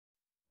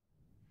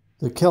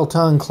The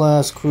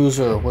Kelton-class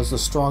cruiser was the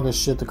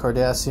strongest ship the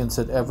Cardassians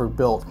had ever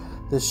built.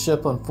 This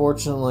ship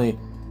unfortunately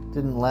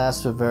didn't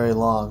last for very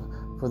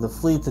long, for the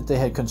fleet that they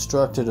had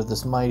constructed of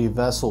this mighty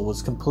vessel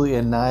was completely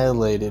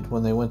annihilated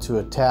when they went to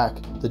attack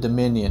the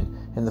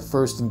Dominion in the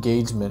first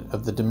engagement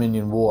of the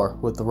Dominion War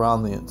with the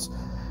Romulans.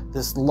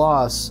 This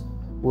loss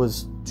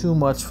was too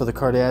much for the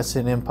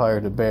Cardassian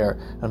Empire to bear.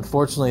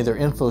 Unfortunately, their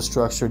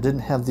infrastructure didn't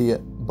have the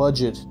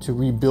budget to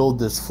rebuild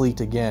this fleet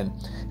again.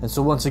 And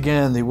so once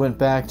again, they went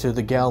back to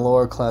the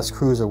Galor-class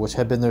cruiser, which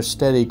had been their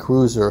steady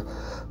cruiser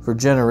for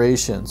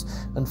generations.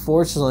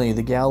 Unfortunately,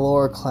 the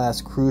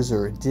Galor-class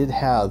cruiser did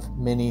have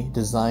many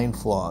design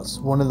flaws.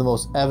 One of the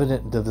most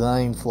evident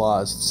design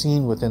flaws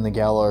seen within the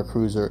Galor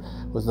cruiser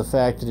was the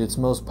fact that its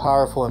most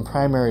powerful and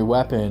primary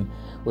weapon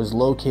was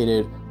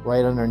located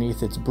right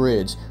underneath its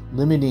bridge,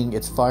 limiting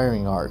its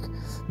firing arc.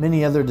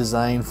 Many other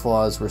design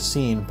flaws were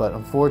seen, but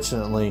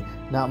unfortunately,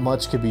 not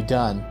much could be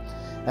done.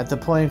 At the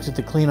point that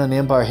the Klingon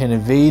Empire had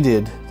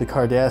invaded the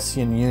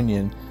Cardassian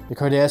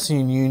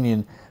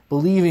Union,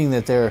 believing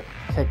that their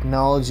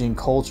technology and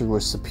culture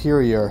was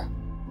superior,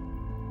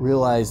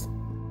 realized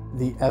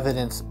the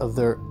evidence of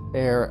their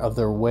error of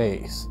their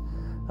ways.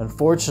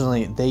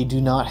 Unfortunately, they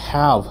do not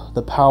have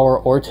the power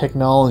or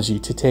technology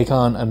to take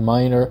on a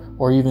minor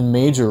or even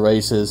major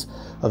races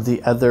of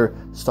the other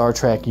Star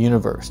Trek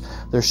universe.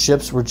 Their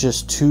ships were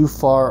just too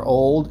far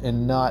old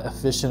and not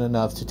efficient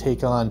enough to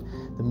take on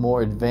the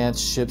more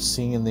advanced ships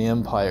seen in the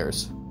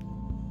empires.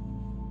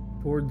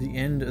 Toward the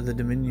end of the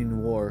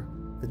Dominion War,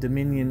 the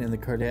Dominion and the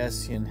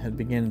Cardassian had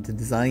begun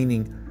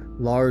designing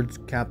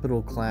large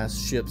capital class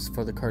ships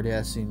for the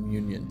Cardassian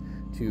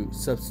Union to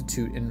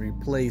substitute and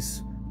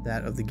replace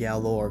that of the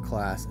Galor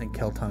class and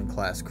Kelton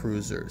class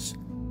cruisers.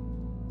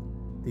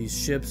 These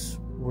ships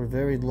were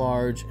very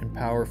large and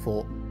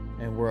powerful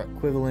and were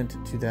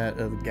equivalent to that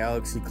of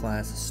Galaxy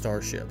class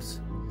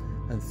starships.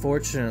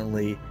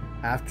 Unfortunately,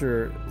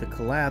 after the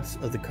collapse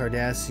of the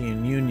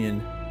Cardassian Union,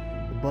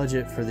 the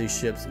budget for these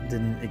ships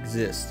didn't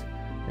exist,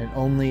 and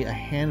only a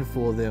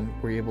handful of them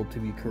were able to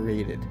be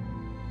created.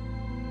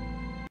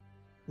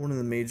 One of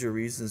the major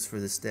reasons for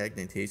the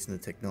stagnation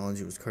of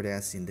technology was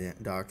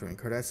Cardassian doctrine.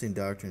 Cardassian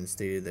doctrine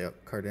stated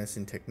that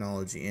Cardassian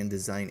technology and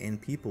design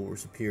and people were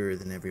superior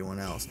than everyone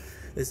else.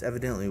 This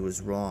evidently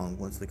was wrong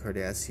once the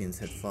Cardassians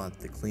had fought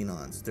the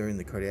Klingons. During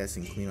the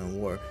Cardassian-Klingon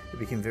War, it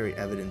became very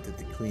evident that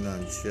the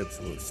Klingon ships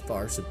were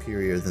far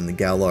superior than the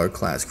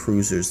Galor-class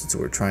cruisers that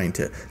were trying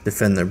to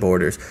defend their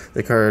borders.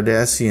 The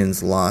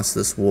Cardassians lost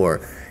this war,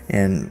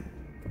 and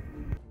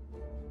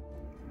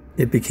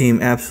it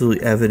became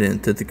absolutely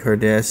evident that the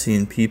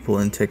Cardassian people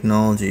and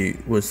technology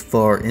was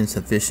far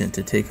insufficient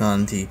to take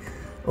on the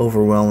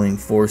overwhelming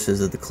forces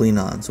of the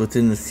Klingons.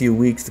 Within a few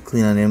weeks, the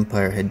Klingon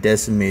Empire had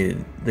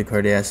decimated the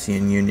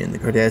Cardassian Union. The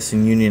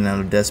Cardassian Union, out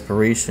of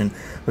desperation,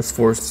 was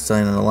forced to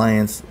sign an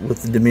alliance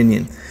with the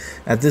Dominion.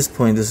 At this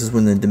point, this is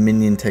when the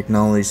Dominion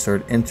technology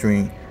started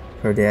entering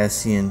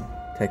Cardassian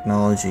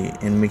technology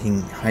and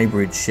making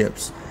hybrid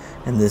ships,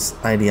 and this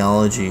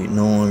ideology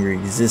no longer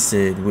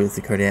existed with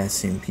the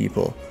Cardassian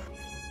people.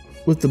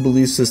 With the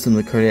belief system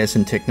that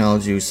Cardassian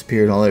technology was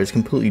superior to all others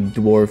completely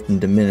dwarfed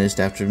and diminished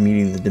after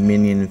meeting the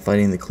Dominion and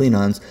fighting the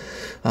Klingons,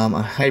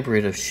 a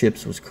hybrid of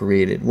ships was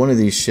created. One of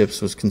these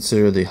ships was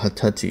considered the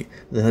Hutati.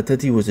 The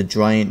Hutati was a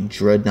giant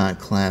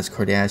dreadnought-class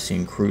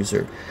Cardassian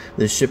cruiser.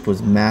 This ship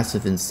was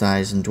massive in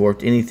size and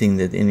dwarfed anything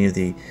that any of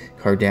the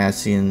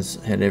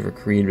Cardassians had ever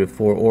created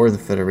before, or the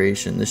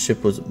Federation. This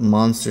ship was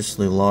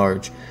monstrously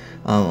large.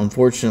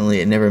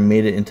 Unfortunately, it never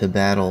made it into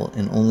battle,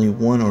 and only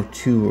one or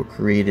two were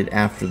created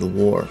after the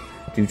war,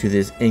 due to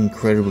this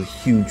incredibly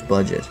huge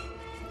budget.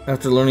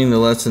 After learning the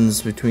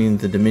lessons between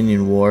the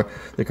Dominion War,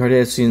 the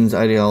Cardassians'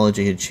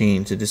 ideology had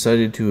changed. They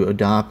decided to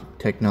adopt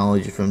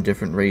technology from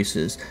different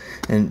races,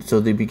 and so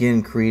they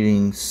began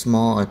creating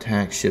small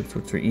attack ships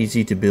which were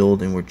easy to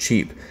build and were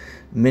cheap.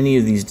 Many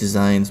of these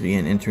designs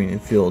began entering the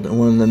field, and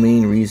one of the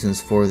main reasons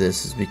for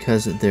this is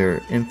because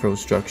their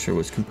infrastructure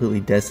was completely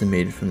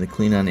decimated from the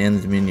Klingon and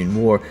the Dominion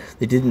War.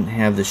 They didn't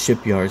have the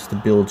shipyards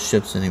to build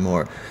ships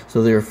anymore,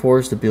 so they were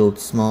forced to build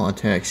small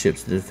attack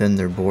ships to defend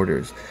their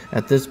borders.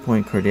 At this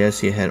point,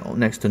 Cardassia had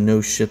next to no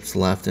ships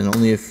left, and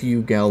only a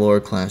few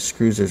Galor-class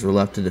cruisers were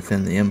left to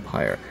defend the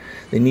Empire.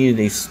 They needed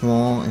a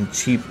small and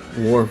cheap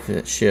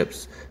warfare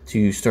ships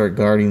to start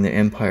guarding the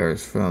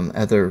empires from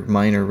other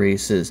minor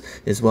races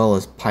as well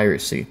as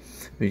piracy.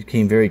 It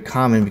became very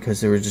common because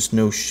there were just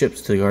no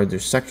ships to guard their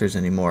sectors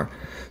anymore.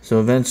 So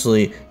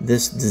eventually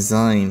this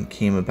design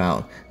came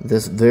about.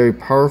 This very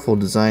powerful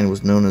design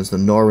was known as the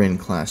Norin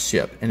class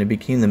ship, and it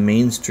became the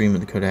mainstream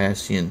of the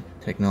Cardassian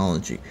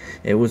technology.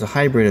 It was a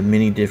hybrid of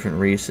many different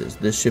races.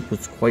 This ship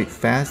was quite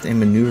fast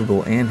and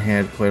maneuverable and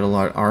had quite a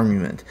lot of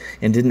armament,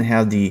 and didn't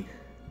have the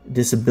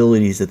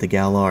disabilities that the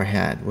Galor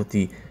had with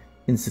the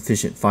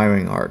insufficient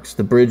firing arcs.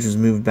 The bridge was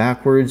moved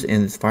backwards,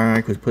 and its firing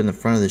arc was put in the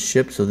front of the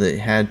ship so that it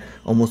had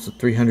almost a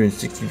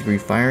 360-degree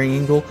firing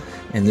angle,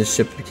 and this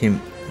ship became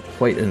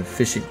quite an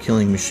efficient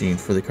killing machine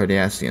for the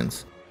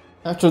Cardassians.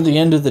 After the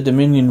end of the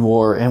Dominion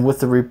War, and with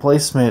the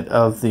replacement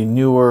of the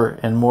newer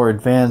and more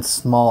advanced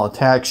small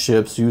attack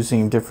ships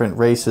using different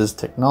races'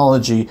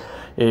 technology,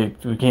 it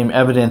became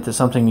evident that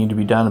something needed to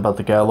be done about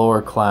the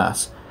Galor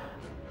class.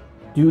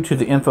 Due to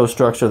the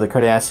infrastructure of the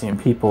Cardassian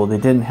people, they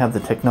didn't have the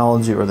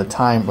technology or the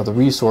time or the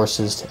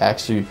resources to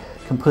actually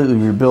completely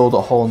rebuild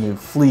a whole new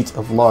fleet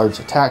of large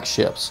attack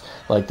ships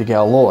like the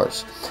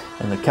Galors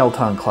and the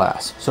Kelton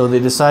class. So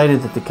they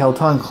decided that the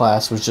Kelton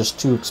class was just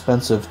too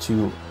expensive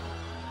to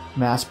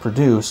mass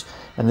produce,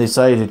 and they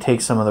decided to take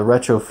some of the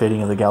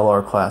retrofitting of the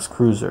Galor class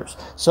cruisers.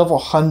 Several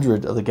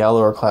hundred of the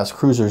Galor class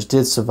cruisers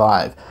did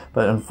survive,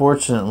 but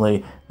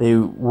unfortunately they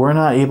were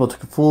not able to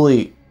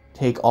fully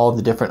take all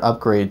the different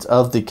upgrades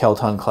of the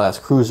Kelton class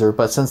cruiser,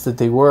 but since that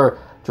they were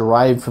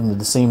derived from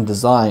the same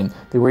design,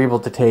 they were able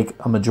to take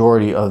a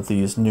majority of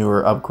these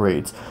newer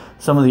upgrades.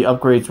 Some of the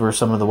upgrades were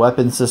some of the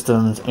weapon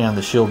systems and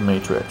the shield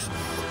matrix.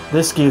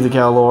 This gave the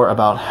Galor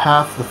about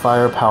half the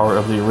firepower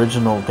of the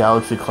original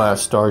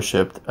Galaxy-class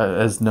starship,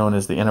 as known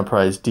as the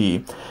Enterprise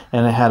D,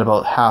 and it had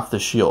about half the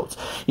shields.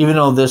 Even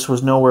though this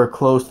was nowhere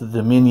close to the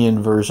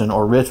Dominion version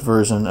or rich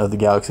version of the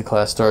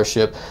Galaxy-class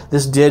starship,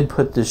 this did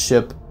put the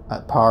ship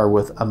at par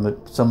with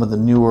some of the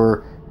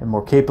newer and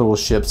more capable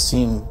ships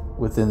seen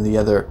within the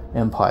other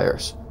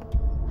empires.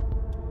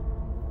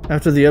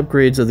 After the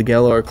upgrades of the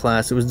Galor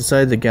class, it was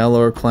decided the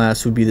Galor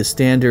class would be the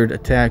standard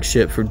attack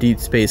ship for deep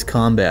space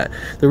combat.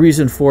 The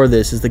reason for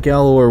this is the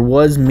Galor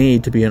was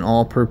made to be an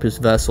all-purpose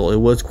vessel. It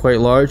was quite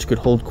large, could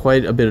hold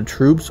quite a bit of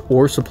troops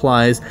or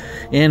supplies,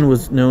 and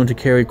was known to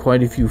carry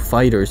quite a few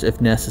fighters if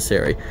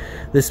necessary.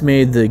 This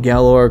made the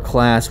Galor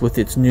class, with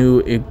its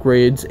new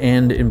upgrades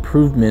and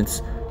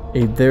improvements,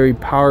 a very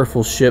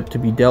powerful ship to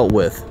be dealt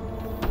with.